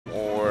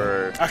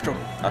Astro.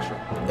 Astro.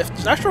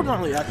 If Astro not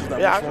really active that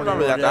much. Yeah, Astro not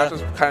really active.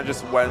 Astro's kind of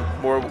just when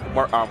more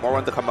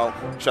one to come out,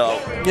 chill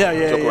out,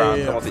 joke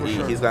around, come out to eat.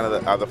 Sure. He's kind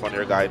of the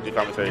funnier guy. Do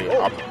commentary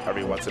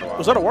every once in a while.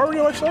 Was that a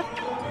Wario I saw?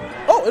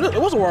 Oh,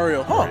 it was a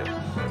Wario, huh?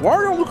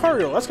 Wario and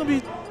Lucario. That's gonna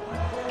be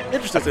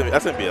interesting.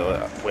 That's gonna be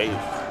a wave.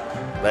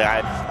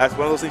 Like that's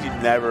one of those things you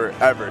never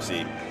ever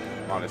see,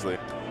 honestly.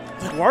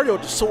 Like Wario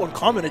is just so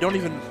uncommon. I don't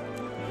even.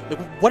 Like,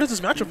 what is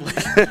this matchup like?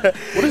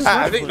 What is this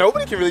I think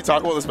nobody can really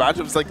talk about this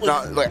matchup. It's like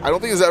not like I don't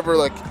think it's ever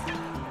like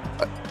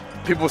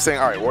people saying,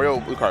 all right,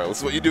 Wario, Lucario, this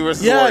is what you do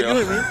versus Wario. Yeah, you know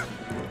what I mean.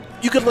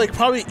 You could like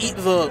probably eat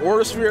the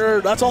Aura Sphere.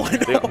 That's all I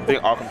know. I think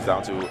it all comes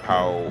down to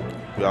how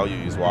well you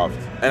use Waft.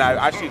 And I've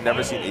actually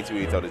never seen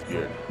A2E without his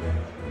beard.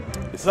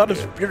 Without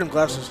his beard and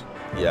glasses.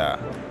 Yeah,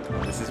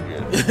 this is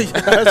weird. This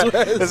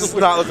does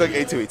not look like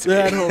A2E to me.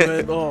 Yeah, I know,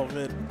 man. Oh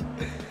man.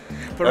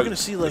 But we're gonna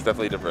see like it's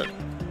definitely different.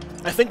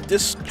 I think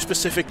this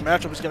specific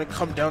matchup is going to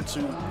come down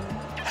to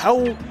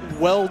how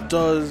well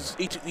does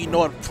A2E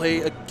know how to play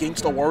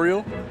against a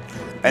Wario.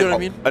 You know what I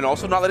mean? And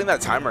also not letting that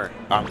timer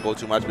go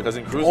too much, because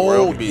in Cruise,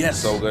 Wario can be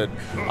so good.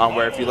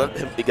 Where if you let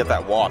him get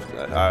that waft,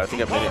 I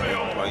think I made it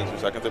in 22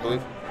 seconds, I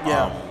believe.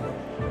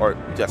 Yeah. Or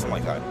yeah, something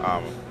like that.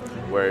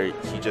 Where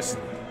he just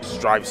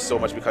strives so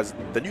much, because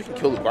then you can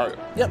kill Lucario.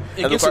 Yep.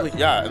 And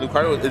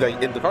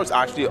Lucario's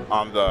actually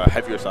on the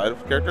heavier side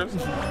of characters,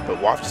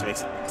 but waft just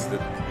makes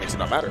it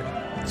not matter.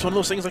 It's one of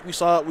those things like we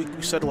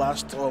said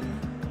last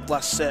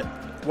set.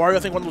 Wario, I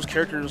think one of those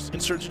characters in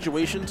certain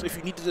situations, if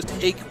you need to just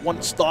take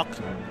one stock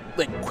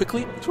like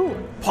quickly,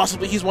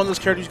 possibly he's one of those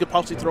characters you could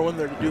possibly throw in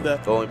there to do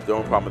that. The only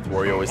problem with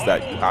Wario is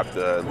that you have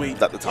to wait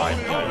at the time.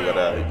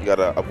 You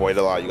gotta avoid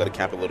a lot. You gotta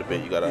camp a little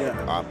bit. You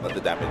gotta let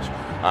the damage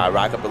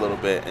rack up a little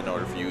bit in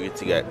order for you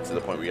to get to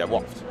the point where you have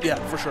waft. Yeah,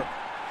 for sure.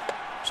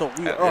 So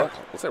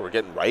looks like we're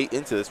getting right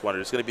into this one.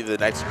 It's going to be the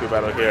next crew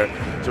battle here.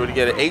 So we're going to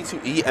get an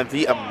A2E and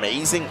the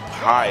Amazing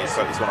Pie to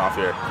start this one off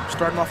here.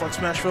 Starting off on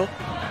Smashville.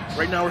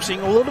 Right now we're seeing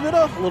a little bit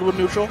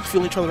neutral,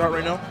 feeling each other out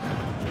right now.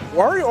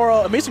 Wario or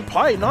Amazing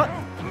Pie not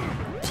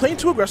playing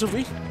too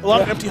aggressively. A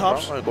lot of empty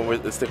hops.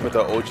 Let's stick with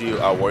the OG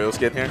Wario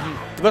skin here.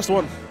 The best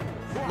one,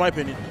 in my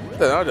opinion.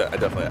 I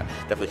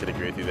definitely can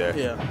agree with you there.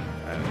 Yeah.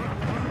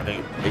 I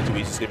think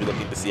A2E is just going to be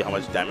looking to see how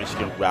much damage he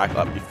can rack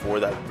up before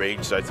that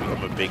rage starts to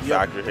become a big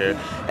factor here.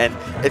 And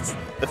it's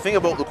the thing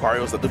about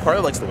Lucario is that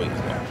Lucario likes to wait as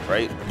well,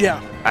 right?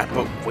 Yeah.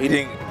 But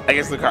waiting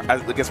against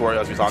Wario,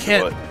 as we talked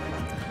about, it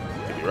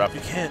can be rough. You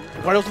can't.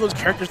 Wario's one of those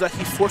characters that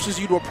he forces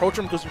you to approach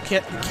him because you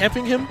can't.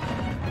 Camping him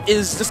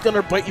is just going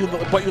to bite you in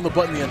the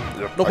butt in the end.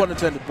 Yep. No pun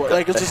intended, but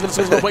like it's just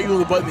going to bite you in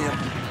the butt in the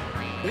end.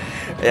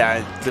 Yeah,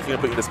 it's definitely going to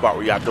put you in a spot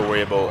where you have to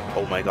worry about,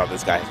 oh my god,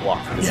 this guy has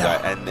walked for this guy.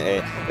 And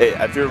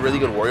if you're a really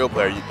good Wario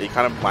player, you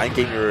kind of mind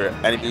game your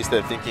enemies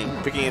to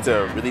picking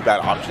into really bad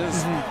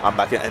options.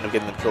 That can end up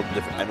getting them killed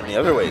in many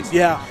other ways.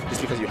 Yeah.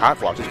 Just because you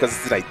have walked, just because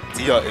it's an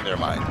idea in their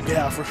mind.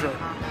 Yeah, for sure.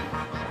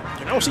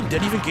 And now we're seeing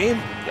dead even game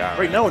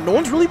right now. No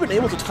one's really been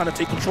able to kind of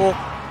take control.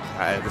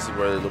 And this is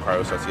where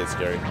Lucario starts to get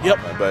scary. Yep.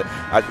 But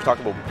as we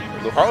talked about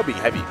Lucario being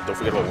heavy, don't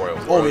forget about Wario.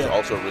 Wario is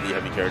also a really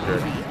heavy character.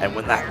 And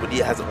when he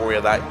has an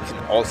Wario, that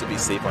can also be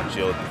safe on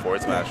shield and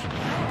forward smash.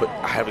 But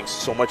having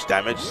so much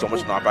damage, so much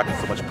knockback, and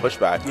so much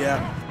pushback.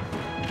 Yeah.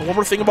 And one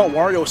more thing about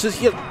Wario is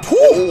he has...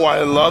 Oh,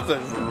 I love the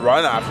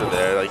run after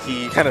there. Like,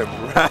 he kind of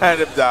ran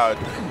him down.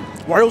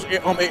 Wario's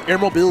air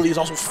mobility is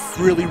also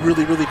really,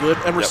 really, really good.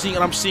 And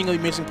I'm seeing the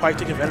Amazing Pie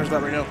take advantage of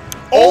that right now.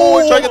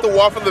 Oh, trying to get the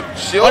wall from the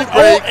shield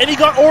break. And he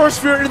got Aura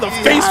Spirit in the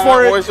face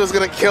for it. Aura was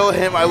going to kill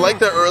him. I like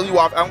the early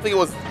waft. I don't think it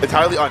was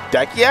entirely on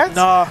deck yet.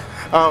 Nah.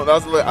 That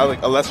was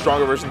like a less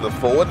stronger version of the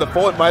forward. The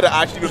forward might have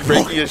actually been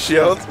breaking his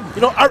shield.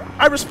 You know,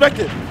 I respect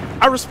it.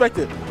 I respect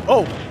it.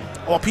 Oh,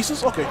 all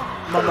pieces? Okay.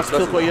 Not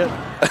kill quite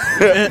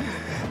yet.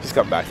 Just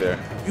come back there.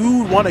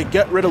 You want to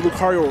get rid of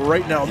Lucario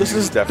right now. This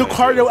is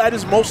Lucario at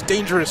his most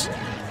dangerous.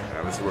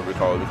 Yeah, this is what we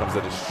call it. It becomes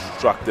a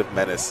destructive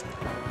menace.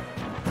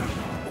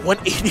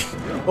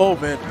 180. Oh,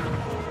 man.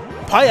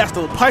 Pie has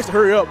to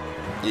hurry up.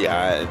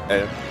 Yeah,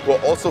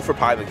 well, also for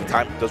Pie, like, the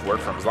time does work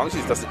for him. As long as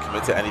he doesn't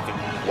commit to anything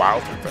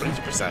wild,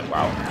 32%,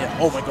 wow. Yeah,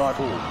 oh my god.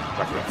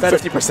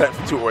 50%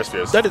 from 2 Aura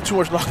Spheres. That did too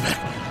much knockback.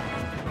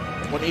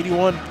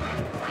 181.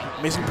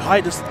 Amazing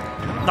Pie just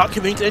not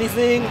committing to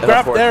anything.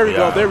 Grab, there we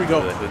go, there we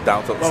go. The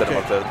down tilt set him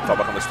up to fall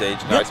back on the stage.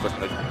 Now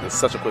expecting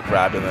such a quick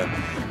grab and then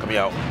coming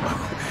out.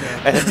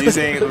 And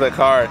using the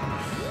card.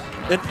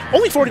 And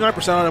only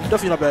 49% on him,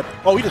 definitely not bad.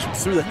 Oh, he just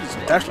threw that. He just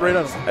dashed right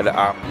at him. And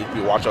you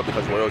need to watch out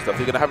because Wario is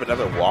definitely going to have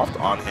another waft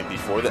on him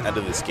before the end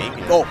of this game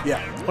here. Oh,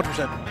 yeah, 100%.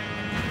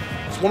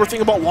 So one more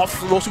thing about waft,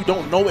 for those who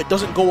don't know, it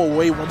doesn't go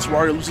away once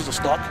Wario loses a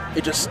stock.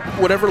 It just,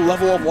 whatever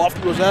level of waft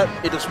he was at,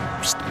 it just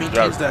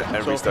maintains that.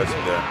 And restarts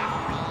from there.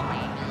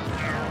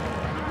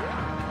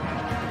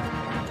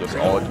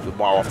 The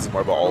more often,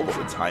 more about all about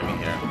the timing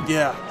here.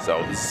 Yeah.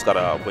 So he's just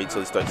gotta wait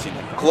till he starts seeing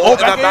that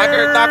back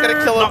air, not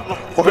gonna kill him.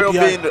 Wario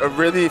being a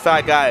really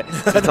fat guy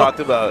we talked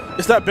about.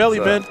 It's that belly,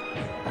 man.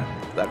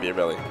 That'd be a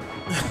belly.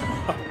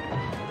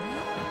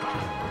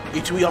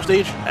 A2E off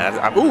stage. And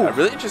I'm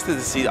really interested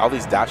to see all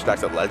these dash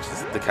attacks at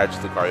ledges to catch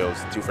Lucario's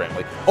 2-frame.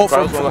 Like,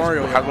 from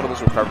Mario. Has one of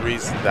those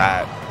recoveries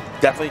that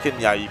definitely can,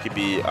 you could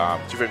be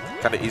 2-frame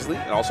kind of easily,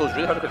 and also it's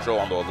really hard to control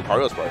on the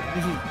Lucario's part.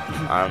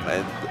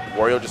 And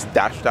Wario just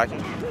dash attacking.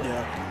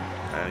 Yeah.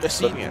 And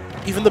just it.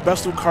 Even the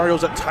best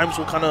Lucarios at times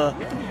will kind of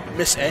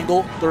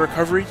misangle the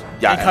recovery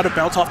and kind of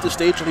bounce off the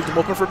stage and leave them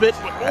open for a bit.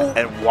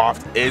 And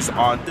Waft is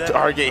on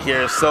target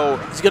here, so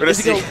we're going to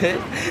see it.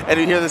 And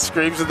you hear the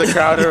screams of the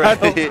crowd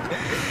already.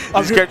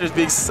 These characters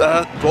being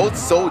both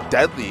so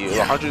deadly,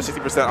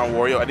 160% on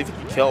Wario, anything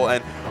can kill,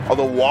 and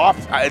although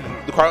Waft and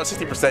Lucario at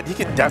 60%, he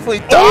can definitely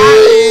die!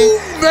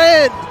 Oh,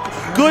 man!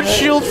 Good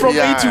shield from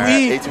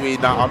A2E.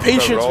 A2E not on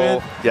patience,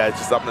 man. Yeah, it's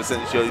just up in the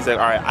center shield. He's like,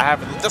 alright, I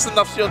have just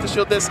enough shield to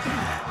shield this.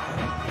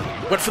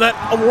 Went for that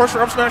awards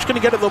for up smash,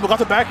 couldn't get it though, but got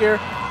the back air.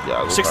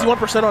 Yeah,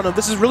 61% on him.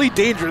 This is really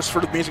dangerous for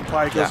the Amazing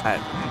Pie because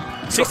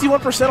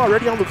 61%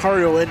 already on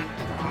Lucario, and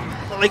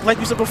like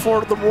we said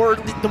before, the more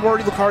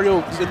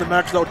Lucario is in the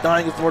match without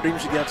dying, the more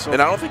dangerous he gets. So.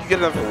 And I don't think you get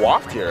another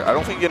Waft here. I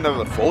don't think you get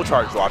another full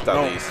charge Waft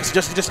at least. He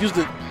just used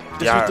it.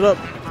 Just used it up.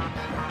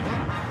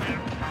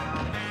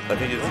 I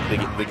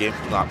think the game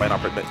might not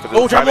permit.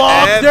 Oh, jab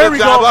block! There we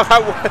go.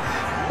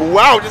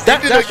 Wow, just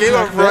ended the game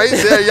up right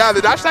there. Yeah,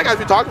 the dash attack as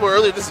we talked about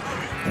earlier, just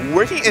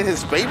working in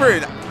his favor,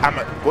 and I'm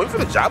going for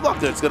the jab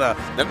block there. It's gonna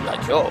end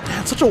that kill.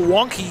 It's such a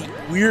wonky,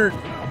 weird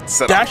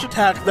dash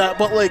attack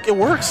but like it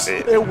works.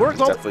 It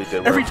works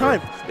every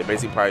time. The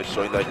Amazing Pie is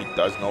showing that he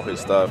does know his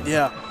stuff.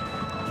 Yeah,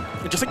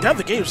 and just like that,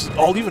 the game's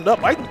all evened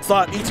up. I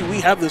thought E2E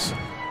had this,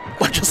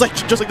 just like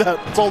that.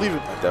 It's all even.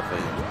 I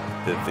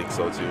definitely did think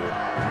so too.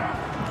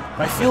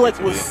 I feel like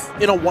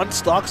in a one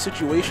stock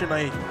situation,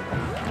 I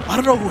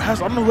don't know who has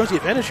the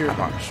advantage here. I'm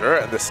not sure,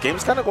 and this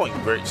game's kind of going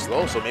very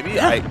slow, so maybe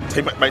I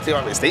might take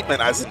on my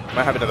statement as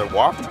might have another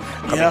Waft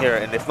coming here,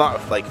 and if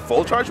not like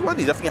full charge one,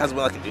 he definitely has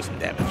one that can do some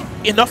damage.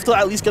 Enough to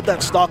at least get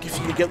that stock if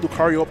you can get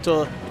Lucario up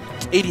to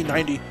 80,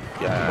 90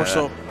 or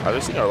so. I'm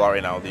just seeing a lot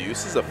right now. The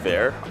uses of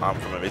fair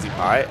from Amazing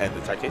Pie and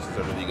the tech chases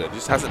are really good. He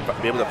just hasn't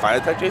been able to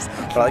find a tech chase,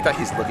 but I like that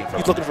he's looking for them.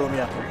 He's looking for them,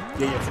 yeah,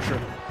 for sure.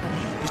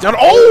 He's down.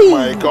 Oh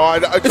my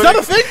God! Is that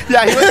a thing?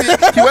 Yeah,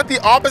 he went the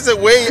opposite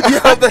way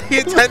that he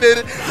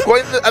intended,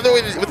 going the other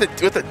way with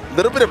a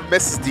little bit of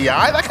misses DI.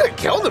 That could have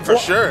killed him for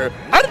sure.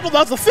 I didn't know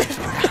that was a thing.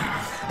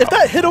 If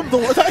that hit him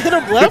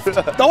left,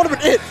 that would have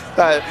been it.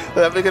 That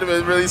could have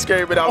been really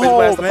scary, but now he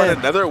has to find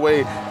another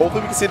way.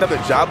 Hopefully, we can see another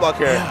jab block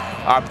here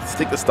to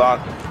take the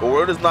stock. But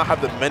Wario does not have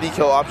the many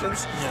kill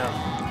options.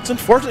 Yeah. It's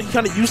unfortunate he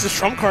kind of used his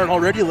trump card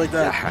already like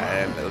that.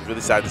 Yeah, and it was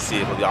really sad to see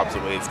it go the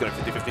opposite way. It's going to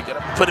 50-50 get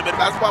him, put him in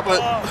that spot, but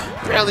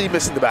barely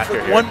missing the back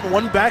air here.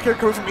 One back air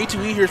coming from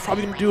A2E here is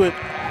probably going to do it.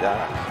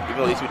 Yeah,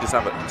 even though A2E does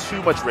not have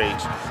too much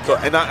range. So,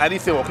 and not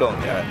anything will kill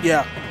him yet.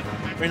 Yeah.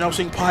 Right now we're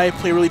seeing Pie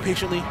play really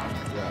patiently.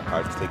 Yeah,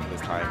 Pie's just taking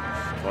his time,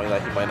 knowing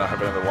that he might not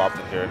have another Waft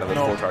in here, another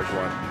full charge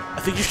one. I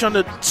think he's trying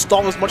to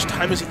stall as much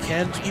time as he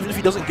can. Even if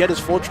he doesn't get his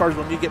full charge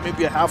one, you get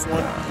maybe a half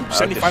one,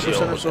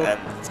 75% or so. And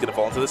it's going to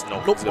fall into this?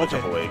 Nope. It's going to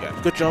jump away again.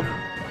 Good jump.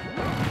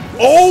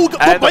 Oh, the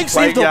bike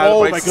saved him.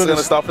 Oh, my goodness. Going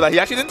to stop for that. He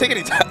actually didn't take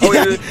any time.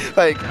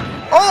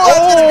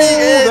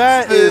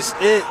 That is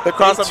it. The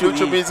cross-up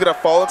neutral B is going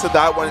to fall into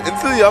that one, into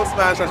the up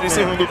smash, as we've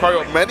seen from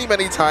Lucario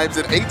many times,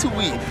 and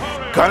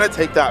A2E going to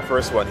take that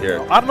first one here.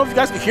 I don't know if you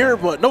guys can hear,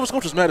 but Nova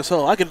Scotia's mad as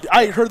hell.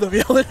 I heard them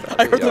yelling.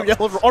 I heard them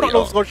yelling. Oh, not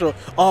Nova Scotia.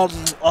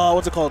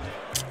 What's it called?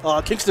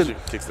 Kingston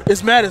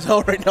is mad as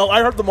hell right now.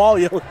 I heard them all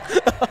yelling.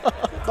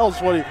 That was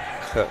funny.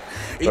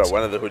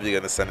 When are you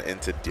going to send in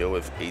to deal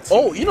with A2E?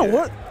 Oh, you know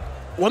what?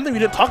 One thing we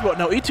didn't talk about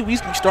now, A2E's going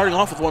to be starting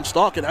off with one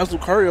stock, and as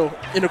Lucario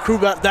in a crew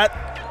that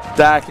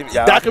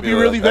could be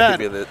really bad.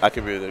 That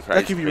could be really crazy.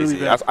 That could be really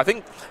bad. I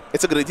think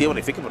it's a good idea when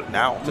you think about it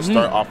now to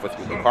start off with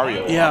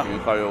Lucario. Yeah.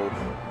 Lucario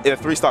in a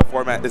 3-stock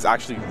format is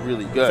actually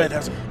really good.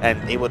 Fantastic.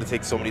 And able to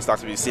take so many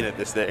stocks. We've seen it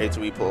this year,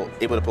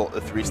 A2E able to pull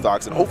 3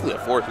 stocks and hopefully a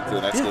 4th into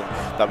the next game.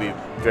 That would be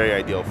very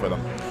ideal for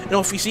them. You know,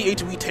 if we see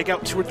A2E take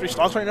out 2 or 3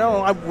 stocks right now,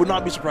 I would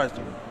not be surprised.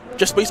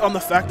 Just based on the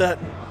fact that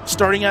he's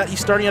starting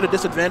at a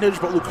disadvantage,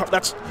 but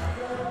that's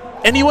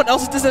anyone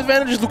else's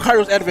disadvantage is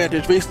Lucario's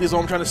advantage, basically, is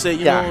what I'm trying to say.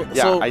 You know?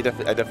 Yeah, so, I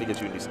definitely get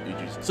you.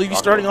 So you'd be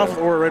starting off with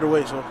Aura right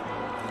away. So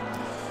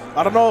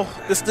I don't know.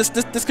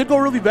 This could go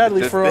really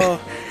badly for.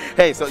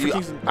 Hey, so you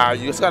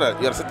just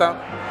gotta sit down.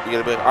 You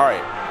gotta be like, all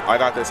right, I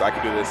got this. I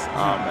can do this.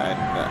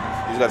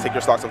 And you just gotta take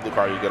your stocks on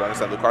Lucario. You gotta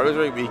understand Lucario's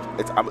very weak.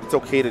 It's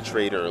okay to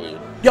trade earlier.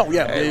 Yeah.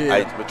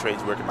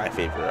 Trades work in my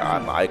favor.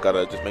 I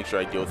gotta just make sure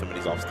I deal with him when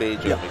he's off stage.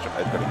 Make sure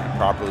I'm hitting him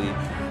properly.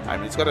 I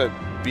mean, it's gotta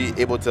be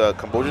able to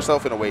compose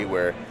yourself in a way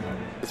where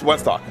it's one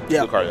stock.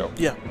 Lucario.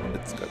 Yeah.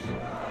 It's good.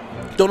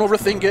 Don't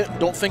overthink it.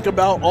 Don't think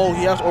about, oh,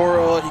 he has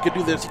aura, he could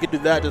do this, he could do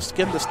that. Just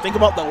think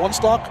about that one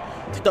stock.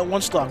 Take that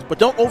one stock, but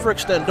don't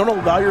overextend. Don't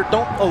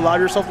allow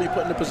yourself to be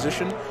put in a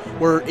position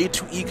where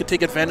A2E could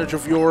take advantage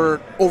of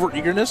your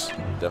overeagerness.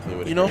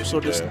 Definitely. You know, so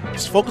just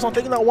focus on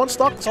taking that one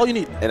stock. That's all you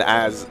need. And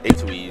as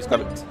A2E,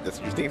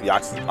 you're thinking the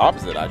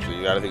opposite. Actually,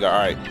 you got to think, all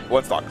right,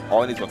 one stock.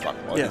 All I need is one stock.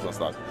 All I need is one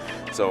stock.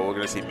 So we're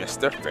going to see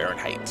Mr.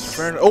 Fahrenheit.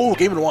 Oh,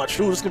 Game & Watch.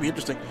 Ooh, this is going to be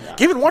interesting.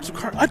 Game & Watch,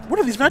 what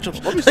are these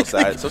matchups? That'd be so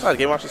sad. So sad.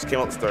 Game & Watch just came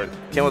out the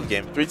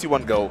game. 3, 2,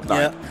 1, go.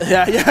 Done.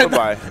 Yeah.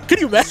 Goodbye. Can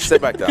you imagine?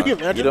 Sit back down. Can you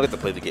imagine? You don't get to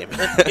play the game.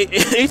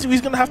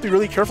 A2E's going to have to be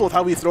really careful with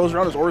how he throws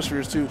around his aura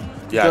spheres, too.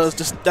 Because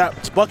just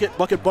that's bucket.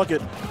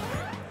 Can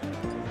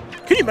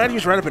you imagine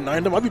he's right up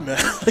behind him? I'd be mad.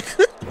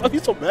 I'd be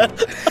so mad.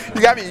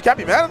 You can't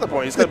be mad at the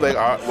point. He's going to be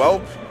like,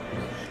 well,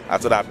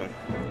 that's what happened.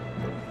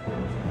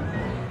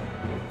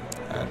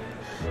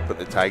 Put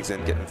the tags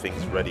in, getting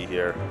things ready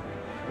here.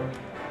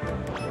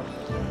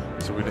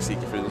 So we're going to see,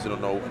 for those who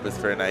don't know who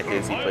Mr. Fahrenheit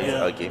is, he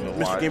plays Game &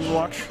 Watch. Mr. Game &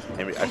 Watch.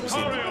 And we actually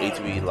seen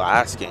A2E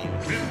last game,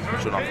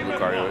 showing off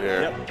Lucario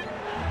here. Yep.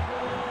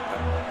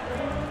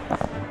 I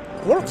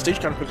wonder what the stage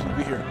counter pick's going to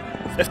be here.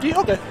 FD?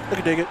 Okay, I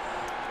can dig it.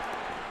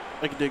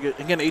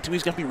 Again,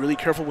 A2E's got to be really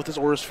careful with his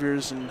aura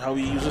spheres and how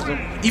he uses them.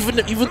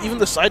 Even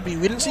the side B,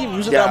 we didn't see him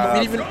use it that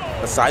much.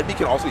 The side B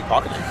can also be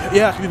pocketed.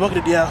 Yeah, it can be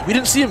bucketed. Yeah, we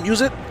didn't see him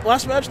use it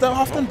last match that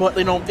often, but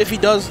you know, if he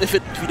does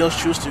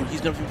choose to, he's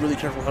gonna be really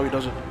careful how he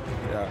does it.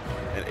 Yeah,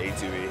 and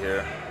A2E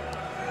here.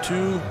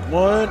 2,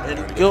 1,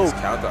 and go. This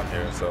countdown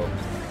here, so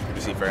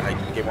you see Fahrenheit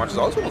in Game Watch is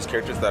also one of those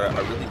characters that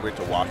are really great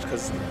to watch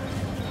because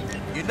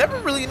you never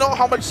really know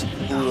how much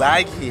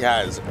lag he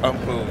has on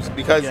moves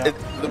because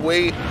the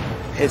way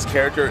his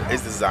character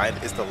is designed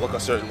is to look a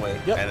certain way,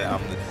 and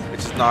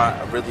it's just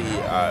not really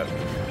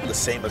the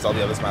same as all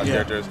the other Smash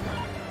characters.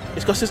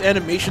 It's because his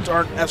animations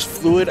aren't as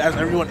fluid as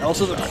everyone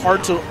else's. It's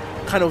hard to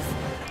kind of,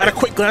 at a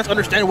quick glance,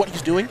 understand what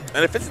he's doing.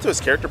 And it fits into his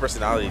character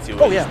personality too.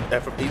 Oh yeah.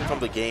 Even from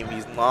the game,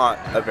 he's not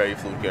a very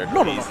fluid character.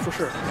 No, for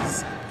sure.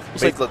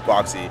 It's like look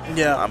boxy.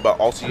 Yeah. But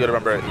also you gotta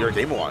remember, you're a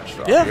Game & Watch.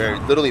 So you're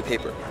literally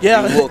paper.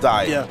 Yeah. You will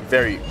die.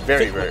 Very,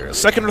 very early.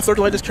 Second or third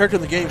lightest character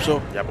in the game.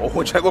 So. Yeah. But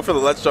which I go for the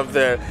let's jump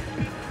there.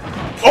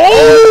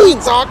 Oh!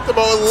 We talked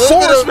about a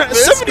little bit of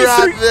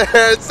misgrab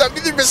there.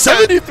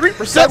 73%.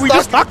 73%. We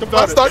just talked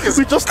about it.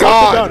 We just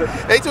talked about it.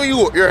 Hey, to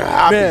you're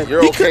happy. Man,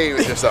 you're okay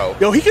with yourself.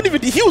 Yo, he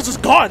was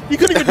just gone. He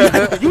couldn't even do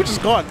anything. He was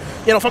just gone.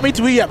 You know, if I'm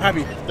A2E, I'm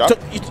happy.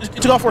 You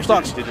took off 4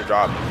 stocks. You did your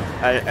job.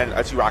 And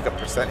as you rack up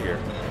percent here,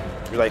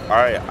 you're like, all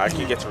right, I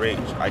can get to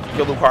range. I can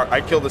kill the car.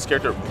 I kill this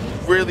character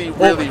really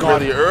early.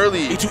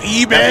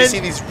 A2E, man. And I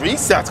see these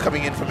resets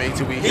coming in from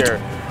A2E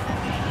here.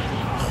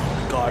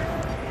 Oh, my God.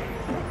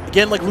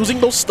 Again, like losing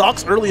those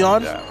stocks early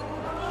on,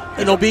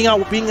 you know, being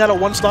at a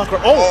 1 stock or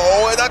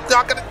and that's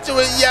not gonna do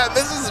it yet.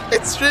 This is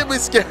extremely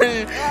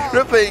scary.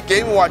 You're playing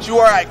Game & Watch. You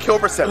are at kill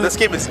percent. This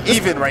game is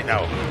even right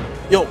now.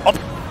 Yo,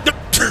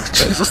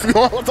 Jesus, I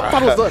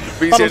thought it was done. But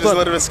you see, just a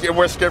little bit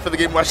more scared for the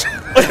Game & Watch.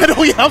 I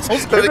know, I'm so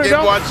scared for the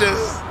Game &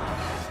 Watches.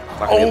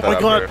 Oh my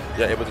God!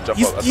 Yeah, able to jump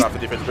up. That's not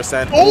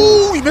 50%.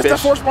 Oh, he missed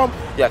that force bomb.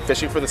 Yeah,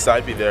 fishing for the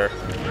side B there.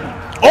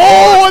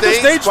 Oh, the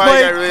stage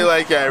play! I really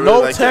like it. I really no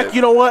like tech. it.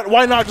 You know what?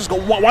 Why not? Just go.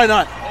 Why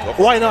not?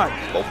 Why not?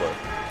 Go for it.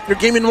 Your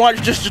Game & Watch,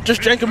 just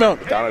jank him out.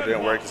 The downer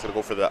didn't work. He's gonna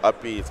go for the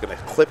up B. It's gonna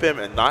clip him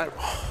and not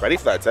ready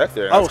for that tech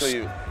there. I was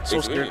so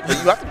scared.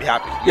 But you have to be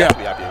happy. You have to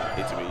be happy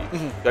with A2E. You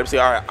have to say,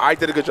 all right, I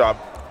did a good job.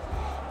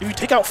 If you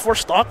take out 4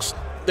 stocks,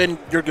 then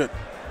you're good.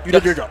 You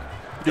did your job.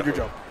 You did your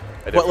job.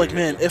 But like,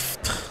 man, if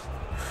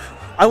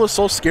I was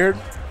so scared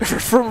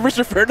for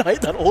Mr.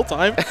 Fahrenheit that whole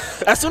time.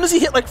 As soon as he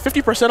hit like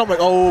 50%, I'm like,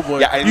 oh boy.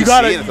 Yeah, and you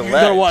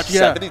gotta watch.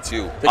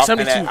 72. Like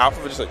 72. And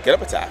Alpha just like get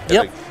up attack.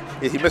 Yep. Like,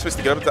 he missed the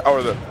get up attack,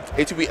 or the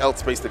A2B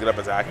outspace to get up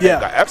attack. Yeah.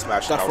 Got F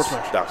smash. That was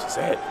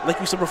insane. Like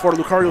we said before,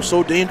 Lucario's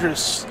so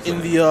dangerous in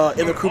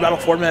the crew battle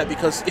format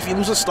because if he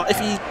loses, if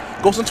he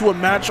goes into a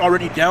match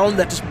already down,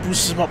 that just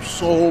boosts him up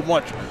so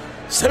much.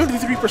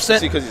 73%.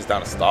 Because he's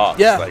down a stock.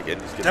 Yeah. Like,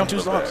 down 2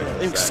 stocks.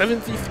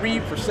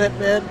 73%,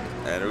 man.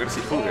 And we're gonna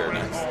see Pooh here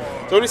next. So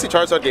we're gonna see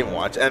Charizard Game &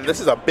 Watch, and this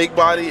is a big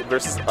body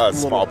versus a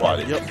small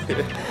body. Yep.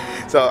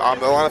 So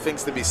a lot of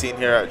things to be seen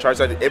here.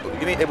 Charizard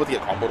getting able to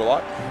get comboed a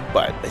lot,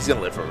 but he's gonna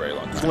live for a very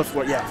long time. He's gonna live for,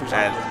 for example.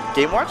 And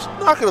Game & Watch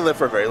not gonna live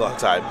for a very long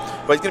time,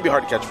 but he's gonna be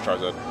hard to catch for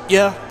Charizard.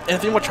 Yeah, and the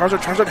thing about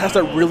Charizard has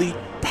that really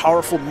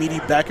powerful meaty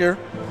back air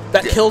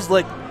that kills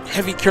like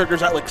heavy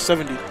characters at like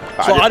 70.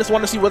 So I just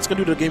want to see what's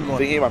gonna do to the Game & Watch.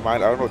 Thinking in my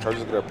mind, I don't know what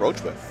Charizard's gonna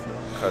approach with.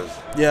 Because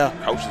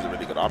Couch is a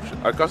really good option.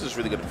 Couch is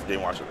really good for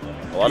Game Watch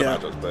a lot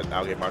of matchups, but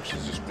now Game Watch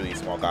is just really a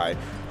small guy.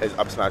 His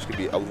up smash could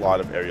be a lot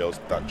of aerials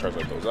that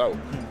Charizard throws out.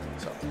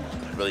 So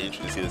really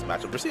interesting to see this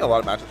matchup. We're seeing a lot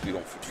of matchups we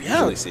don't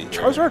usually see.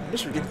 Charizard,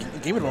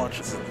 Mr. Game & Watch.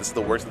 This is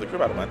the worst of the crew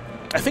battle, man.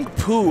 I think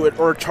Pooh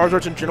or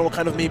Charizards in general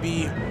kind of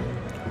maybe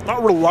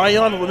not rely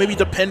on, but maybe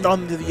depend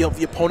on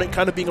the opponent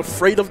kind of being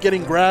afraid of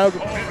getting grabbed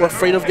or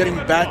afraid of getting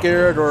back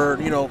aired or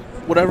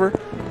whatever.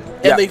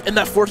 And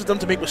that forces them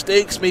to make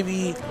mistakes,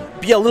 maybe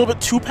be a little bit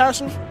too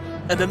passive,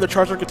 and then the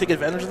Charizard could take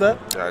advantage of that.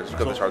 Yeah, just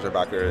because the Charizard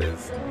back air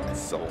is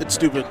so... It's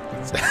stupid.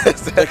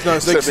 It's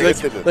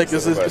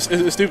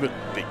stupid.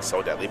 Being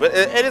so deadly. But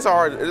it is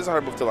hard. It is a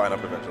hard move to line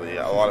up eventually.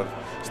 A lot of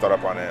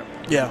startup on it.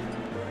 Yeah,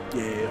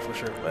 for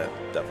sure. But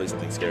definitely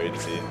something scary to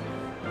see.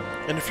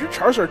 And if you're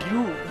Charizard,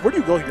 where do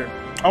you go here?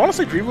 I want to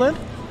say Dreamland.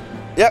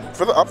 Yeah,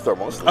 for the up throw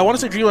mostly. I want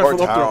to say Dreamland for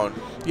the up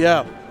throw.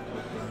 Yeah.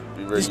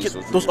 be very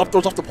useful. Those up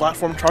throws off the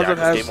platform. Charizard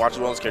has. Game Watch as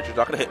well as character's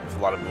not going to hit with a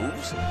lot of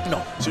moves.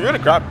 No. So you're going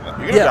to grab him.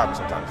 You're going to grab him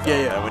sometimes.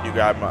 Yeah, yeah. And when you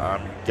grab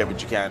him, get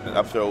what you can. And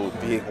up throw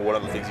being one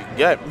of the things you can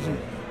get.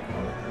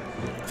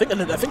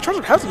 I think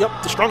Charizard has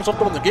the strongest up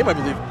throw in the game, I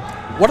believe.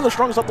 One of the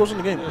strongest up throws in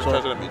the game. So.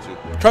 Charizard and Mewtwo.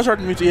 Charizard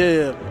and Mewtwo,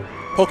 yeah.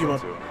 Pokemon.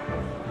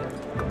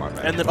 Come on,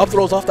 man. And then up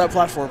throws off that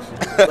platform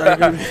are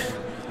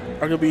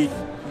gonna be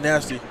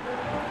nasty.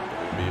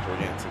 We're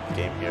getting into the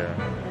game here.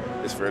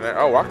 Is Fernand?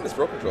 Oh, rocking this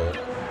Pro Controller.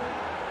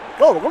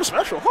 Oh, we're going to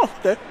Smash Roll. Huh,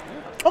 okay.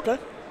 Okay.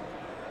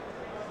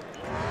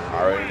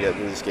 All right, yeah,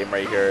 this game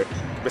right here.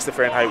 Mr.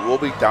 Fahrenheit will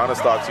be down a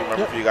stock team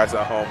member for you guys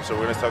at home. So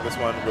we're going to start this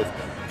one with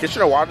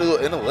Kitchener-Waterloo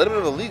in a little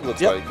bit of a league,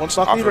 looks like. One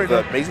stock lead right now.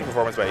 Amazing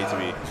performance by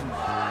ATV.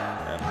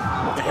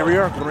 And here we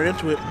are, going right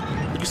into it.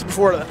 Like you said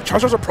before,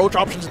 Charizard's approach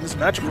options in this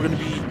matchup are going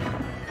to be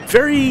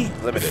very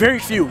limited. Very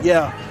few,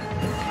 yeah.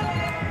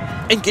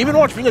 And Game &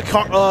 Watch being a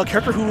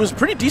character who was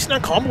pretty decent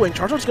at comboing,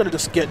 Charizard's going to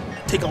just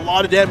take a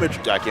lot of damage.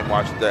 Yeah, Game &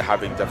 Watch, they're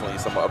having definitely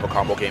somewhat of a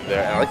combo game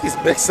there. And I like these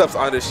mix-ups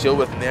on the shield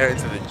with Nair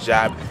into the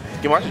jab.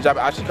 Game & Watch's jab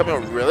actually coming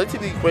out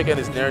relatively quick and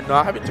his Nair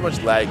not having too much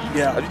lag.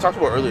 Yeah. As we talked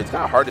about earlier, it's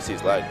kind of hard to see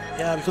his lag.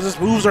 Yeah, because his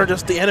moves are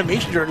just, the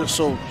animations are just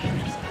so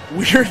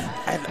weird.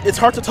 And it's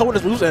hard to tell when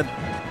his moves end.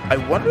 I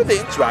wonder the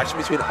interaction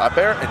between up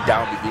air and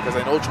down beat, because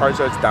I know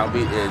Charizard's down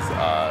beat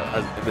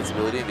has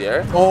invincibility in the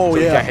air. Oh, so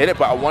yeah. He can't hit it,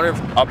 but I wonder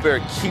if up air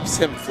keeps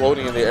him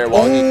floating in the air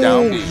while he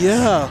down beats.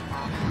 Yeah.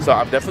 So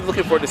I'm definitely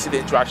looking forward to see the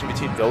interaction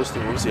between those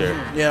two moves here.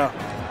 Yeah.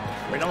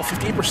 Right now,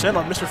 58%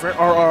 on Mr.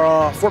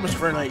 for Mr.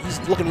 Fahrenheit. He's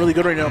looking really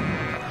good right now.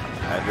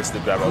 And this is the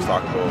grab I was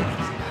talking about.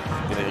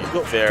 Gonna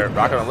go fair,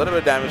 rocking a little bit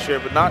of damage here,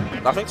 but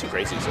nothing too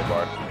crazy so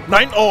far.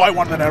 9. Oh, I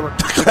wanted that hammer.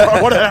 I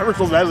wanted that hammer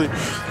so badly.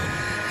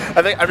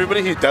 I think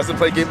everybody who doesn't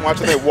play Game & Watch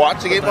and they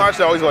watch the Game & Watch,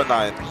 they always want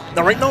 9.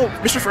 Now, right now,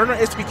 Mr. Fahrenheit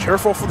has to be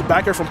careful for the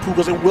back air from Pooh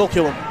because it will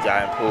kill him.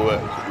 Yeah, and Pooh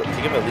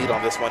taking the lead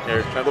on this one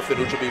here. Trying to go for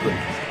the neutral beat, but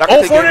not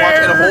going to take Game & Watch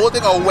and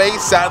holding away,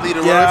 sadly,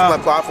 to run away from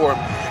that platform.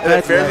 And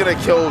then Fair's going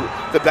to kill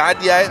the bad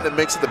DI in the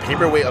mix of the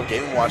paperweight of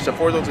Game & Watch. So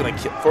Fornair's going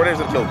to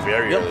kill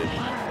very early.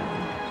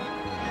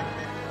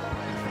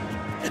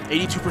 And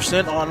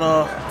 82% on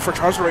for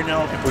Charizard right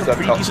now.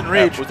 Pretty decent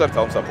rage. Who's that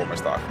tell himself one more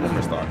stock? One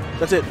more stock.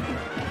 That's it.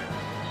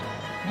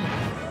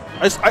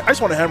 I just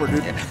want a hammer,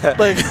 dude.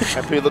 Like,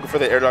 and Pooh looking for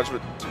the air dodge,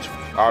 but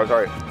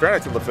sorry,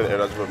 Fahrenheit to look for the air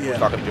dodge, but we're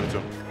not going to give it to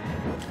him.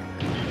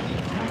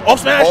 Up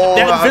smash! Oh,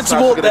 that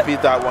invincible. Going to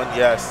beat that one,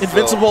 yes.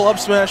 Invincible up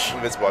smash.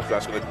 Invincible up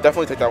smash. Going to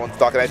definitely take that one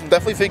stock, and I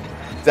definitely think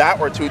that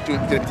or two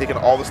going to be taking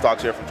all the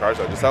stocks here from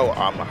Charizard. Just how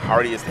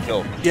hard he is to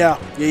kill. Yeah,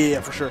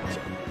 for sure.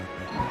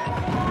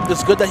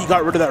 It's good that he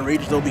got rid of that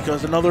rage though,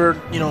 because another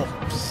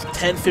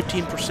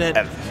 10-15%.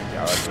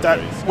 That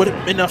would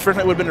have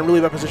Fahrenheit would have been in a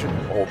really bad position.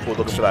 Oh, Pooh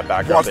looking for that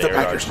back air.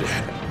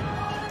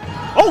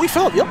 Oh, he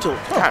fell up the up tilt.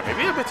 Huh. Yeah,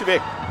 maybe a bit too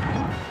big.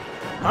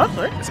 Huh?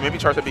 Sorry? So maybe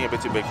Charizard being a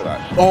bit too big for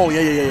that. Oh,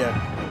 yeah.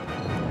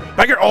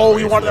 Back air. Oh,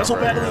 he wanted that so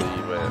badly.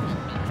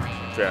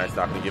 Fahrenheit's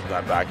not going to give him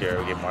that back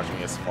air. Game watching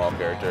a small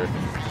character.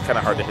 It's kind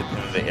of hard to hit him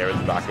in the air with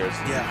the back airs.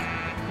 Yeah.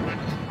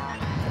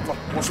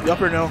 Wants to be up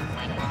air now.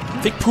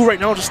 I think Pooh right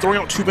now is just throwing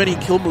out too many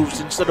kill moves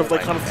instead of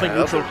like kind of playing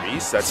neutral.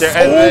 Reset there.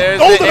 And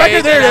the back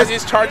air there. As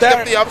he's charging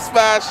up the up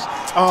smash,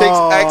 takes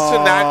extra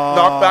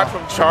knockback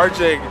from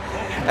charging,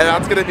 and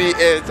that's gonna be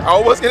it.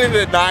 Almost getting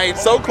to 9,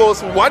 so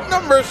close, one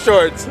number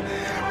short,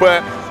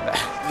 but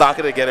not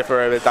gonna get it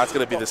for him. That's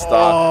gonna be the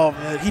stop. Oh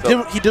man, he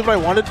did what I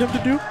wanted him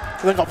to do,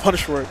 and then got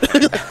punished for it.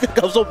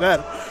 I was so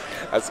mad.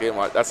 That's Game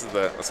Watch. That's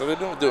what they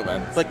don't do,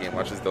 man. Like Game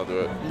Watchers don't do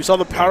it. We saw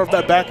the power of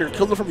that backer,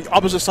 killed him from the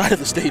opposite side of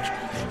the stage.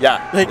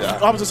 Yeah,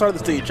 opposite side of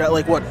the stage at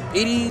like what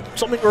 80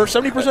 something or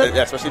 70%.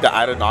 Yeah, especially the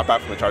added knockback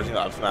from the charging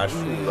up smash.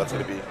 That's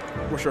gonna be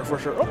for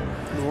sure. Oh,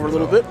 move over a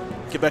little bit,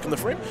 get back in the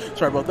frame.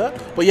 Sorry about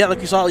that, but yeah, like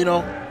you saw,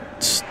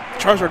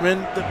 Charizard, man,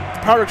 the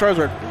power of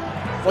Charizard.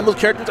 One of those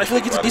characters, I feel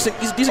like he's a decent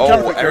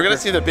counterfeit and we're gonna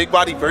see the big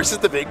body versus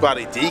the big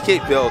body.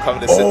 DK Bill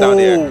coming to sit down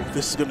here. Oh,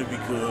 this is gonna be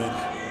good.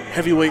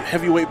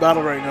 Heavyweight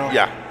battle right now.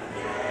 Yeah.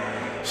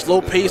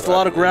 Slow paced, a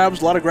lot of grabs,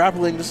 a lot of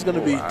grappling. This is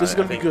gonna be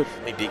good.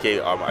 I think DK,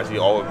 as we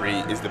all agree,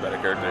 is the better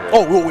character here.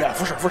 Oh yeah,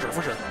 for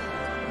sure.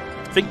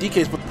 I think DK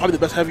is probably the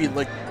best heavy,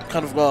 like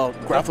kind of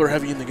grappler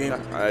heavy in the game.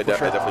 Yeah, I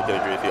definitely could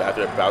agree with you.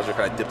 After Bowser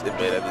kind of dipped in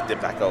mid and then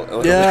dipped back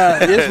out.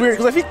 Yeah, it's weird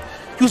because I think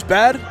he was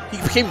bad.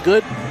 He became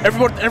good.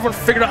 Everyone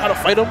figured out how to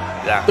fight him.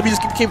 Yeah. Then he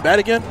just became bad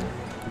again.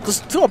 Because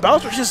still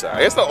Bowser's just.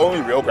 I guess the only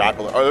real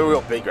grappler, or the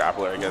real big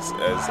grappler, I guess,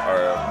 is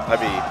our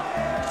heavy.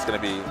 It's gonna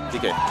be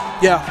DK.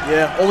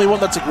 Yeah. Only one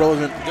that's like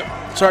relevant.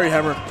 Yep. Sorry,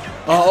 Hammer.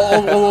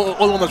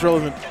 Only one that's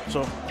relevant.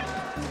 So.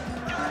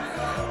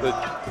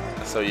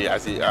 So yeah,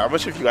 I'm not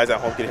sure if you guys at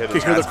home can hear the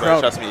Can hear chants, the but crowd.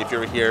 trust me, if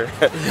you're here,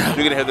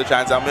 you're gonna hear the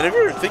chants. And if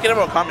you're thinking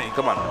about coming,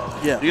 come on.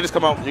 Yeah. You can just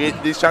come out.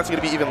 These chants are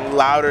gonna be even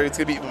louder. It's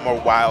gonna be even more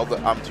wild.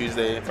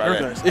 Tuesday,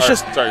 Friday. It's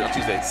just sorry,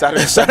 Tuesday,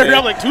 Saturday. Saturday.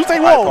 I'm like Tuesday.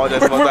 Whoa, I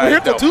apologize about we're that. here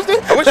till Tuesday.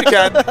 I wish we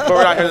can, but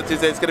we're not here till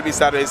Tuesday. It's gonna be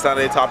Saturday,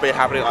 Sunday. Top 8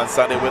 happening on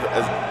Sunday with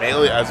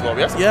Melee as well.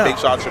 We have some big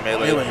shots from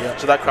Melee.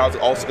 So that crowd's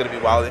also gonna be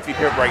wild. If you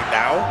hear it right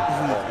now,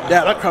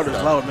 yeah, that crowd is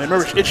loud, man.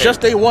 Remember, it's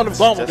just day one of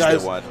GOML,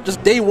 guys.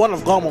 Just day one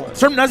of GOML.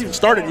 Tournament hasn't even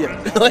started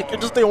yet. Like,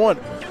 it's just day one.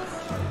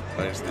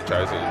 The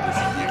Charizard, this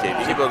DK.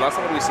 DK Bill, not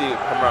somebody we see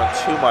come around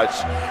too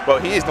much,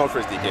 but he is known for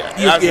his DK.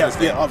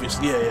 Yeah,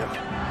 obviously,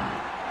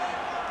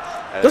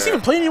 Does he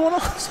even play anyone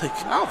else? Like,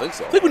 I don't think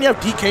so. I think when you have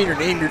DK in your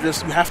name,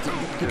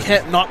 you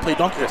can't not play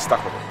Donkey. You're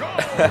stuck with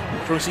him.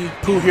 So we see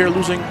Pooh here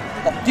losing.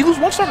 Oh, did he lose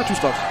 1 stock or 2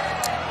 stocks?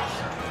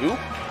 Who?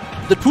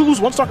 Did Pooh lose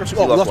 1 stock or 2?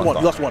 Oh, he lost one. Stock.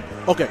 He lost 1.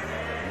 Okay.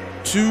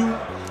 2,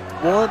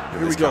 1.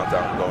 Here we go.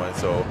 Countdown going.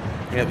 So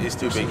we have these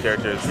 2 big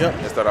characters. Yep.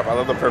 To start off. I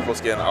love the purple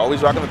skin.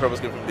 Always rocking the purple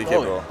skin from DK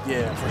Bill.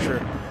 Yeah, for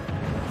sure.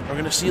 We're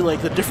gonna see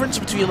like the difference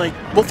between like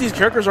both these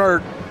characters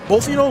are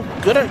both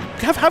good at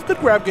have good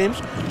grab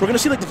games. We're gonna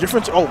see like the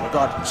difference. Oh my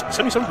God,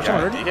 77%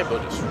 already. DK Bill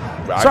just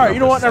sorry, you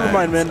know what? Never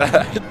mind, man.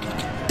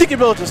 DK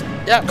Bill just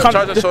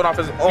Charizard showing off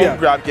his own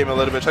grab game a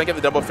little bit, trying to get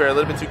the double fair a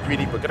little bit too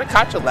greedy, but gonna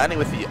catch a landing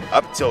with the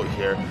up tilt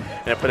here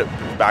and put it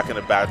back in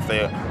the back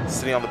there,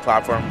 sitting on the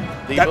platform.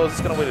 DK Bill is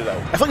just gonna wait it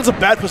out. I think it's a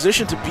bad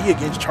position to be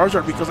against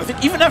Charizard because I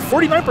think even at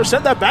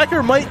 49%, that back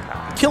air might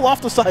kill off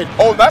the side.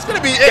 Oh, that's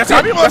gonna be it. That's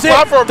on the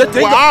platform.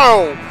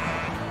 Wow.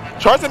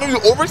 Charizard maybe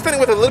overextending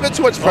with a little bit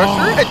too much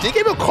pressure, and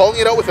DK Bill calling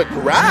it out with a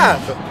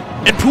grab.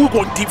 And Pooh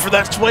going deep for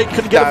that swipe,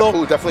 couldn't get it though.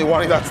 Pooh definitely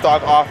wanting that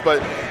stock off,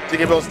 but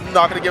DK Bill's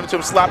not going to give it to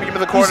him, slapping him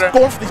in the corner. He's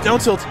going for these down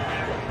tilts.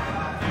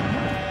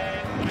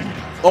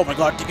 Oh my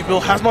God, DK Bill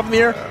has him up in the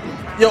air.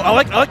 Yo, I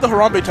like the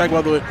Harambe tag,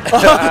 by the way.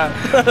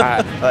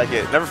 I like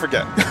it. Never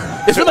forget.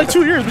 It's been like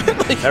 2 years, man.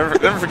 Like,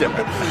 never forget,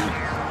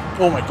 man.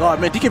 Oh my God,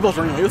 man, DK Bill's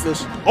running away with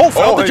this. Oh,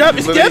 fouled the jab.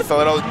 Is he dead?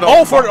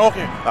 No, for it.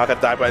 Okay. Not gonna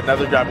die, but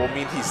another jab will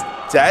mean he's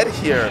dead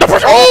here. Oh my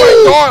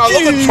God!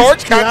 I love the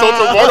charge cancel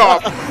to run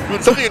off.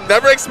 Something you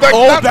never expect.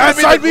 Oh, that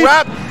side B.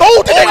 Grab.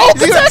 Oh,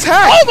 he's gonna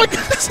attack. Oh my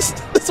God,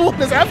 this one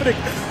is happening.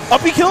 Up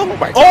he kill.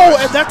 Oh,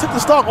 and that took the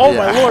stock. Oh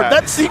my Lord,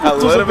 that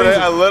sequence was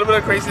amazing. A little bit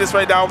of craziness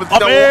right now with the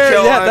double kill.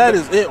 kill. Yeah, that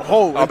is it.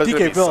 Oh,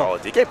 DK Bill.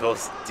 DK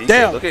Bill's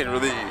looking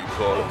really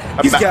cool.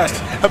 He's gassed.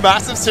 A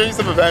massive series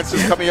of events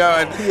just coming out,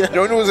 and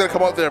no one was gonna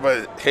come out there.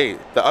 But hey,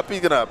 the up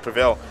B's gonna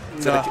prevail.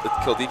 It's gonna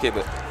kill DK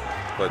Bill.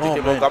 But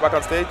DK Bill got back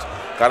on stage,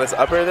 got his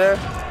up air there,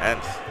 and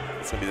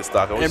it's gonna be the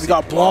stock. And we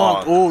got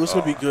Blanc. Oh, this is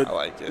gonna be good. I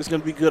like it. It's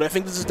gonna be good. I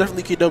think this is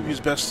definitely KW's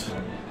best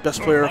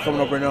player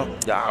coming up right now.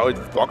 Yeah, I would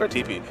Blanc or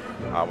TP.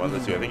 One of the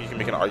two. I think you can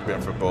make an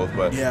argument for both,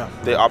 but yeah,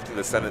 they opted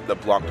to send the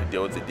Blanc to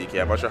deal with the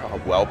DK. I'm not sure how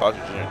well Bowser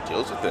Jr.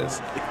 deals with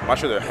this. I'm not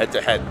sure they're head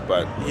to head,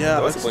 but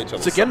yeah,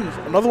 it's again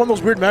another one of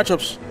those weird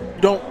matchups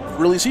you don't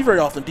really see very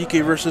often.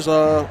 DK versus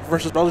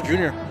Bowser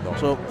Jr. No,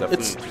 so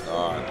it's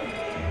not.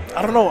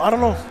 I don't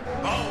know.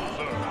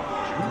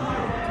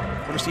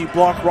 We're gonna see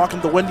Blanc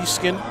rocking the Wendy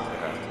skin.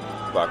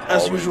 Blanc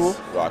as usual.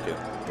 Rocking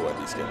the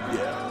Wendy skin.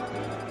 Yeah.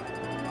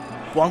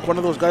 Blanc, one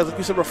of those guys, like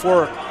we said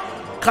before,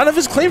 kind of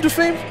his claim to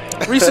fame.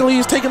 Recently,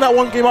 he's taken that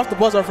one game off the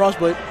buzz on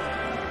Frostbite.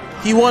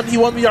 He won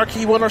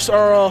our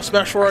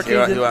Smash 4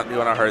 arcade. He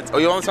won our hearts. Oh,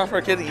 you won the Smash 4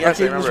 arcade? Yes,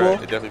 I remember. I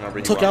definitely remember.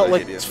 He took out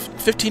like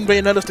 15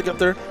 Bayonettas to get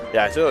there.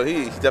 Yeah, so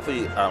he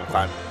definitely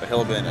climbed a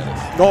hill of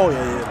Bayonettas. Oh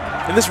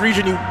yeah. In this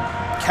region, you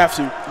have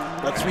to.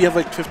 We have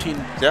like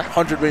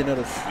 1,500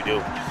 Bayonettas. We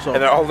do. So.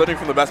 And they're all learning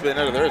from the best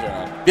Bayonetta there is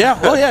right now. Yeah.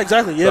 Oh yeah,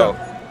 exactly. Yeah. So.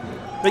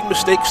 Big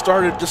mistake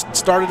started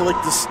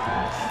like this.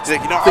 He's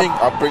like,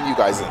 I'll bring you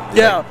guys in.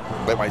 Yeah.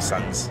 Like my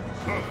sons.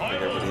 Bring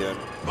everybody in.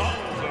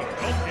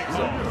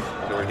 So,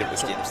 we're going to get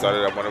this game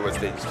started. I wonder what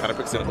stage kind of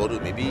picks in to go to.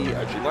 Maybe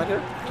a Dreamland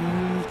here?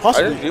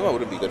 Possibly. Dreamland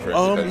wouldn't be good for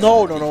him.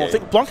 No. I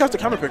think Blanc has to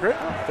counter pick, right?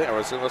 I think I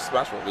was going to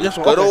Smash Roll. Yes,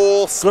 Good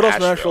old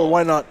Smash Roll.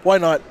 Why not? Why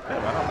not? Yeah,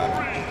 why not,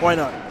 man? Why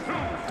not?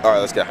 All right,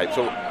 let's get hyped.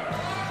 So,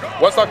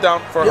 one stock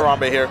down for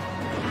Harambe here.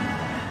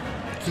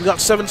 He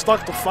got 7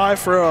 stock to 5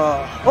 for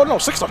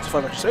 6 stock to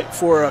 5 I should say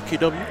for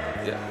KW.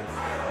 Yeah.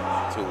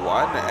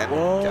 2-1 and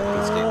get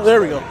this game. There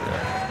we go.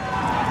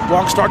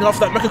 Blanc starting off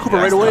that Mecha Koopa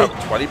right away.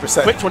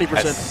 20%. Quick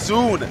 20%. As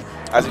soon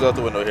as you go out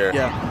the window here.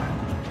 Yeah.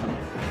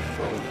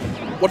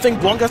 One thing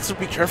Blanc has to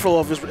be careful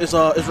of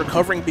is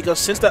recovering, because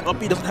since that up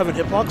B doesn't have a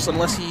hitbox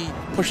unless he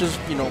pushes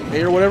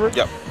A or whatever.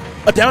 Yep.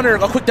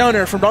 A quick down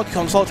air from Donkey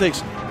Kong is all it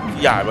takes.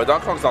 Yeah, but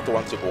Donkey Kong's not the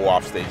one to go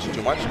off stage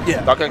too much.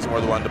 Yeah. Donkey Kong's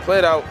more the one to play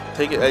it out,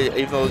 take it,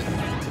 even though it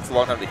takes a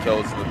long time to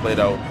kill, so to play it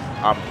out.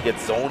 He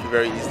gets zoned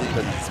very easily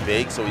because he's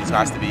big, so he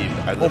has to be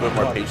a little bit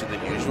more patient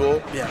than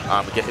usual.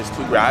 Yeah. Get his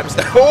 2 grabs.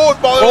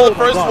 Following on the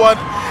first one,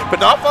 but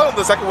not following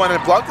the second one,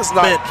 and Blanc does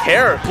not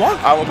care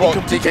about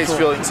DK's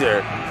feelings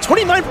here.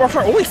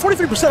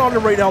 43% on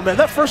him right now, man.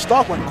 That first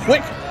stock went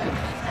quick.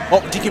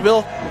 Oh, DK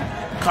Bill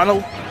kind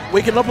of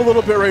waking up a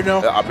little bit right now.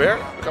 Up air,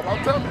 come on,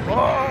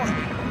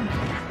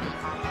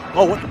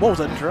 Oh, what was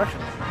that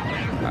interaction?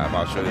 I'm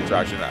not sure the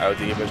interaction. I would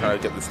think if trying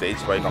to get the stage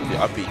spike off the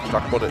upbeat.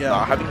 Talk about it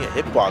not having a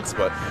hitbox,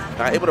 but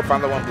not able to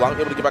find that one. Blanc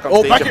able to get back on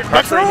stage and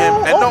pressuring him.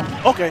 And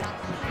no, okay.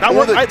 That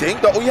one, the ding.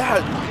 Oh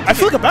yeah. I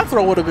feel like a back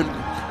throw would have been.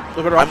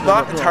 I'm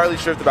not entirely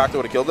sure if the back throw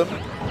would have killed him,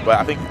 but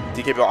I think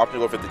DK Bill opted to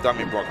go for the done.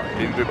 Maybe more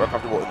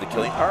comfortable with the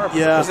killing power. But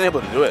yeah. Wasn't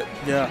able to do it.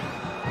 Yeah.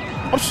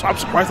 I'm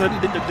surprised that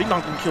ding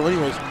dong didn't kill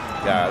anyways.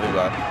 Yeah, I think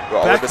we're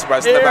all a bit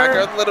surprised in the back.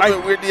 A little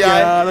bit weird DI.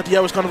 Yeah, the DI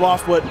was kind of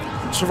off, but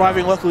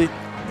surviving luckily.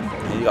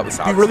 You got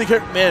the be really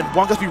careful, man.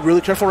 Blanc has to be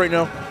really careful right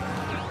now.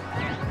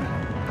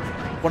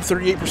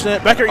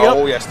 138%. Back air, yep.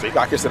 Oh yes, 3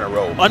 back airs in a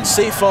row.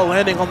 Unsafe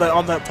landing on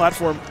that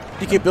platform.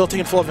 DK Bill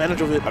taking full advantage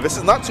of it. And this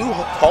is not too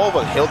tall of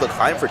a hill to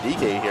climb for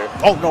DK here.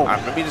 Oh no.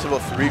 Maybe just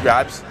about 3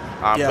 grabs.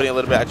 Putting a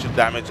little bit extra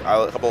damage.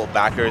 A couple of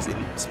backers.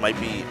 This might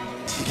be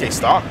DK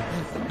stock.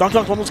 Donkey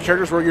Kong's one of those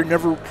characters where you're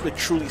never like,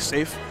 truly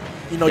safe.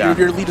 You know,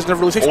 your lead is never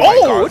really safe.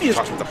 Oh, what is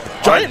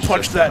giant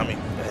punch that?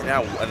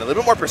 Now, and a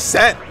little bit more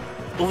percent.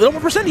 A little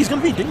more percent, he's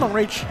going to be ding dong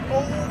rage.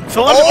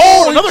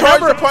 Another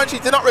hammer punch. He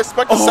did not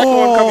respect the second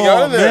one coming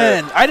out of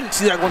there. Man, I didn't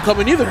see that one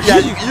coming either. Yeah,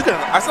 you can.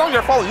 As long as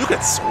you're following, you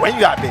can swing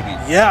that baby.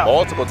 Yeah,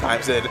 multiple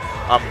times. And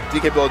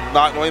DK Bill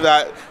not knowing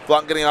that,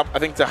 Blanc getting up. I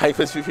think to hype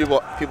his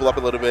people up a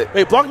little bit.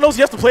 Wait, Blanc knows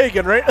he has to play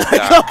again, right?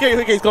 Yeah. okay,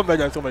 he's coming back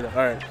down. He's coming back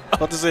down. All right. I was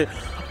about to say,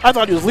 I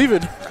thought he was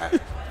leaving. I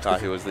thought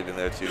he was leaving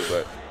there too,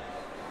 but.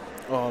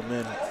 Oh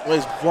man,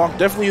 Blanc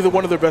definitely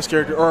one of their best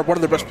characters or one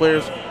of their best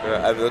players.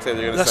 Yeah, it looks like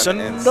they're gonna send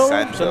in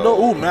Sendo.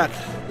 Ooh, Mac.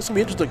 This is gonna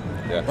be interesting.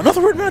 Yeah.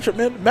 Another weird matchup,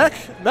 man.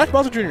 Mac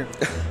Bowser Jr.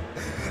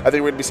 I think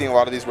we're gonna be seeing a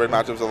lot of these weird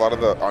matchups. A lot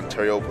of the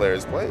Ontario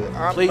players play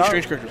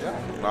strange characters.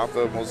 Yeah, not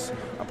the most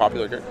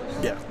unpopular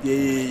character.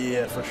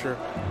 Yeah, for sure.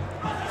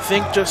 I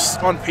think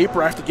just on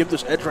paper, I have to give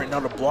this edge right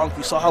now to Blanc.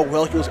 We saw how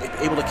well he was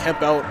able to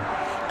camp out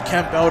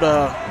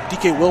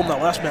DK Will in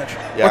that last match.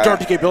 Yeah, or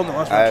DK Bill in the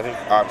last match. I think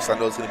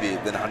Sendo's going to be,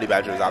 then Honey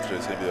Badger is after,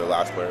 is going to be the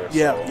last player.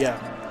 Yeah.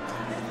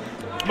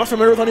 I'm not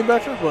familiar with Honey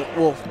Badger, but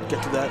we'll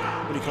get to that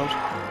when he comes.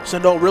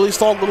 Sendo, really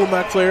solid Little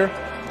Mac player.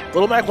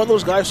 Little Mac, one of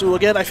those guys who,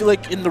 again, I feel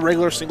like in the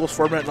regular singles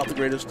format, not the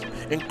greatest.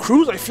 In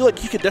Cruz, I feel like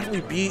he could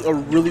definitely be a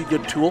really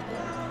good tool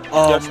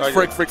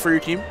for your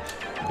team.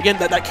 Again,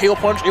 that KO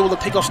punch, able to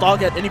take off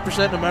stock at any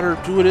percent, no matter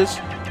who it is.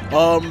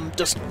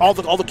 Just all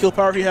the kill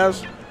power he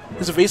has.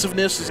 His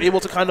evasiveness is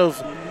able to kind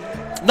of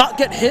not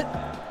get hit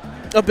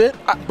a bit,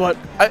 but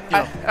I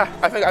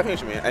think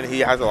what you mean, and he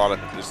has a lot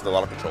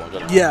of control.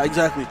 Yeah,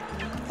 exactly.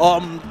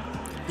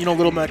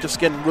 Little Mac just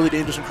getting really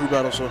dangerous in crew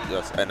battles. So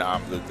yes, and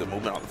the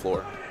movement on the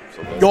floor.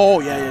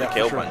 So yeah. The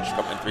KO punch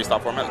in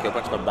 3-stop format. The KO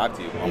punch coming back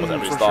to you almost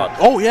every stop.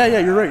 Sure. Oh yeah,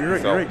 you're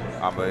right.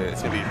 But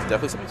it's gonna be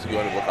definitely something you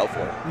want to look out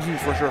for.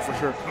 For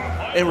sure.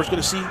 And we're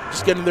gonna see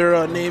just getting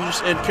their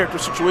names and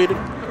characters situated.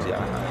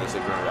 Yeah,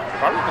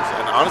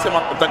 and honestly,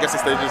 I'm done guessing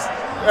stages.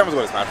 Everyone's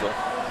going to Smash Bros.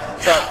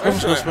 So,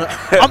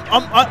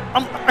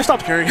 I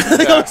stopped caring.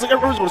 It's like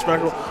everyone's going to Smash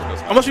Bros.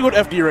 Unless you go to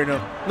FD right now.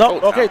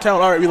 No, okay,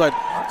 Town. All right, we lied.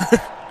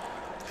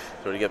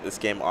 So to get this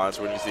game on,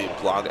 so we're going to see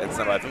Blanc and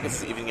Sendo. I think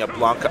it's even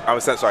Blanc.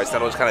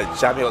 Sendo's kind of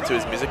jamming out to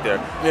his music there.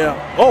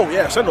 Yeah. Oh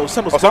yeah, Sendo's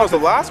the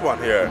last one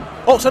here.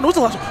 Oh, Sendo's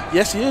the last one.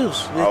 Yes, he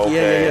is.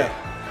 Okay.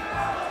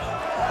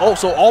 Yeah. Oh,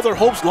 so all their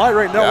hopes lie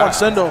right now on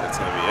Sendo. That's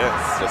going to be it.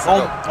 It's just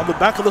on the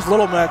back of this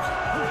Little Mac.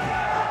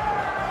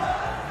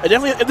 And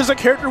definitely, if there's a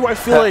character who I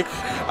feel like...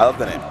 I love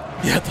the name.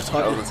 Yeah, that's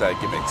hot. I love the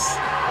gimmicks.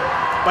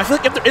 But I feel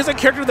like if there is a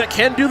character that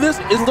can do this,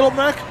 is Little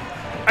Mac.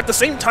 At the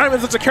same time,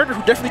 if there's a character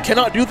who definitely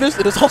cannot do this,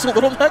 it is also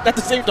Little Mac at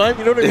the same time.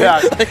 You know what I mean?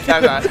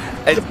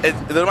 Yeah.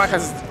 Little Mac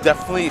has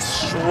definitely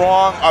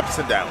strong ups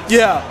and downs.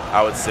 Yeah.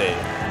 I would say.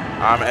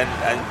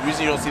 And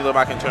usually you don't see Little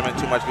Mac in tournament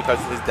too much because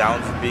his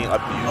downs is being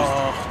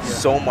abused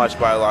so much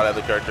by a lot of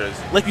other characters.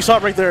 Like you saw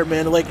it right there,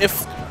 man. Like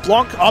if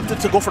Blanc opted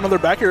to go for another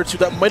back air or two,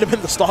 that might have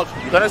been the stock.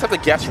 You gotta just have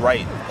to guess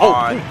right.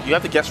 You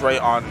have to guess right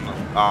on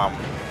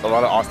a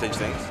lot of offstage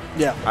things.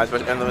 Yeah.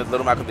 Especially and the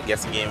Little Mac with the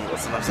guessing game.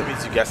 Sometimes it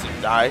means you guess and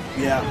you die.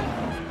 Yeah.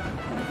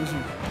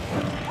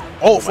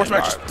 Oh, Force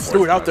Mac just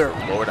threw it out there.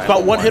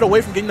 About one hit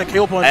away from getting that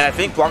KO punch. And I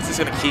think Blanc's is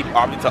going to keep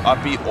opting to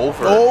upbeat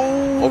over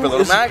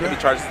Little Mac if he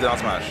tries to down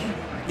smash.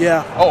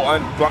 Yeah. Oh,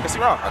 and Blanc is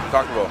wrong. I can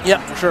talk about. Yeah,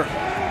 for sure.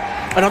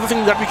 Another thing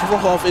you got to be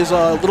careful of is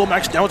Little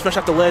Mac's down smash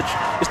at the ledge.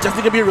 It's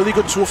definitely going to be a really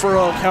good tool for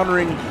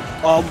countering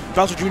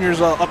Bowser Jr.'s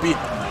upbeat.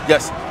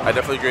 Yes, I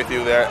definitely agree with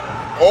you there.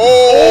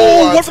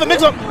 Oh, one for the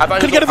mix-up.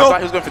 Couldn't get it though. I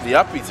thought he was going for the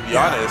upbeat, to be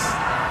honest.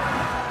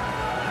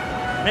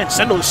 Man,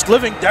 Sendo is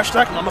sliving, dash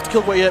attack, not enough to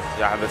kill quite yet.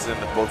 Yeah, that's in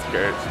both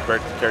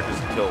characters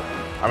to kill.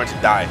 I meant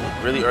to die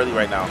really early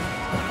right now.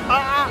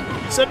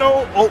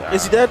 Sendo. Oh, yeah.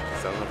 Is he dead?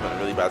 Sendo's in a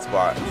really bad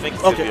spot. I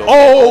think okay.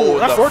 Oh,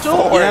 that forward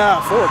tilt?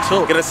 Yeah, forward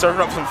tilt. Gonna serve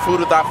up some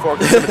food with that fork.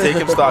 He's gonna take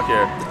him stock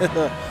here.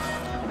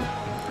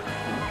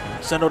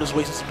 Sendo just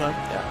wasting some time.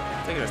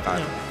 Yeah, taking his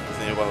time. He's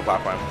going to go on the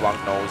platform. Blanc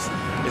knows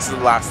this is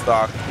the last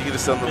stock. He can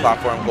just sit on the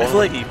platform, go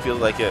like he feels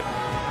like it.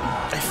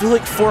 I feel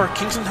like for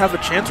Kingston to have a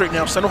chance right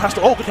now, Sendo has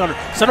to. Oh, good counter.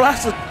 Sendo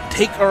has to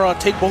take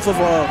both of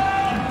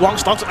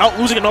Blanc's stocks out,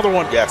 losing another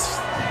one. Yes,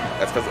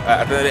 that's because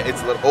at the end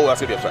it's little. Oh,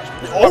 that's gonna be up smash.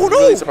 Oh I'm no!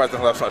 Really surprised the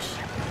left smash.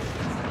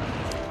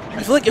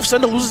 I feel like if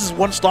Senda loses his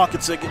one stock,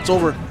 it's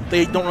over.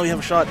 They don't really have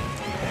a shot.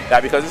 Yeah,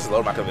 because this is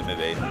low back of the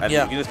day, and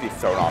yeah. you can just be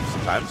thrown off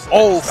sometimes.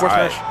 Oh, force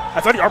smash. I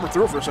thought he armored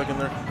through it for a second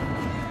there.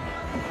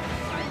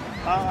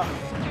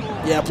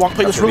 Yeah, Blanc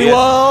played this really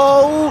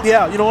well.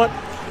 Yeah, you know what?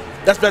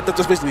 That's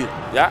basically it.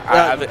 Yeah,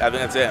 I think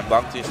that's it. And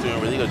Blanc's doing a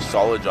really good,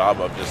 solid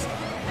job of just.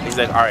 He's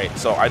like, all right,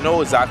 so I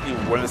know exactly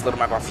when this Little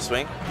Mac wants to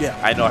swing. Yeah.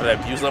 I know how to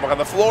abuse Little Mac on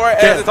the floor,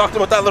 and they talked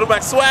about that Little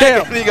Mac swag,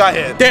 and he got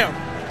hit. Damn.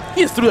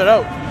 He just threw that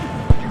out.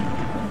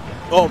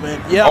 Oh, man.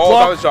 Yeah, oh,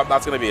 that was jump.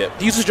 That's going to be it.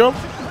 He used his jump.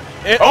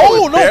 And,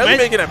 no, man.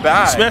 Making it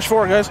back. Smash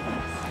forward, guys.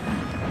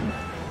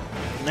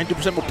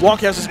 90%, but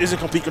Blanc is in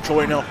complete control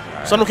right now.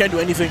 Right. Sando can't do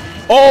anything.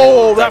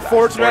 Oh, that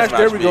forward smash.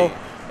 There we go.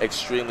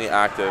 Extremely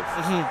active.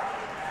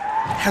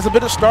 Has a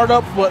bit of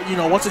startup, but, you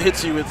know, once it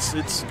hits you,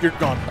 you're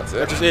gone. That's it.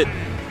 That's just it.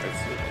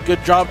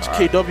 Good job to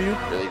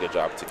KW. Really good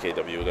job to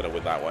KW. We're going to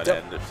win that one.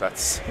 Yep. And if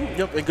that's...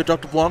 Yep, and good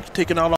job to Blanc taking out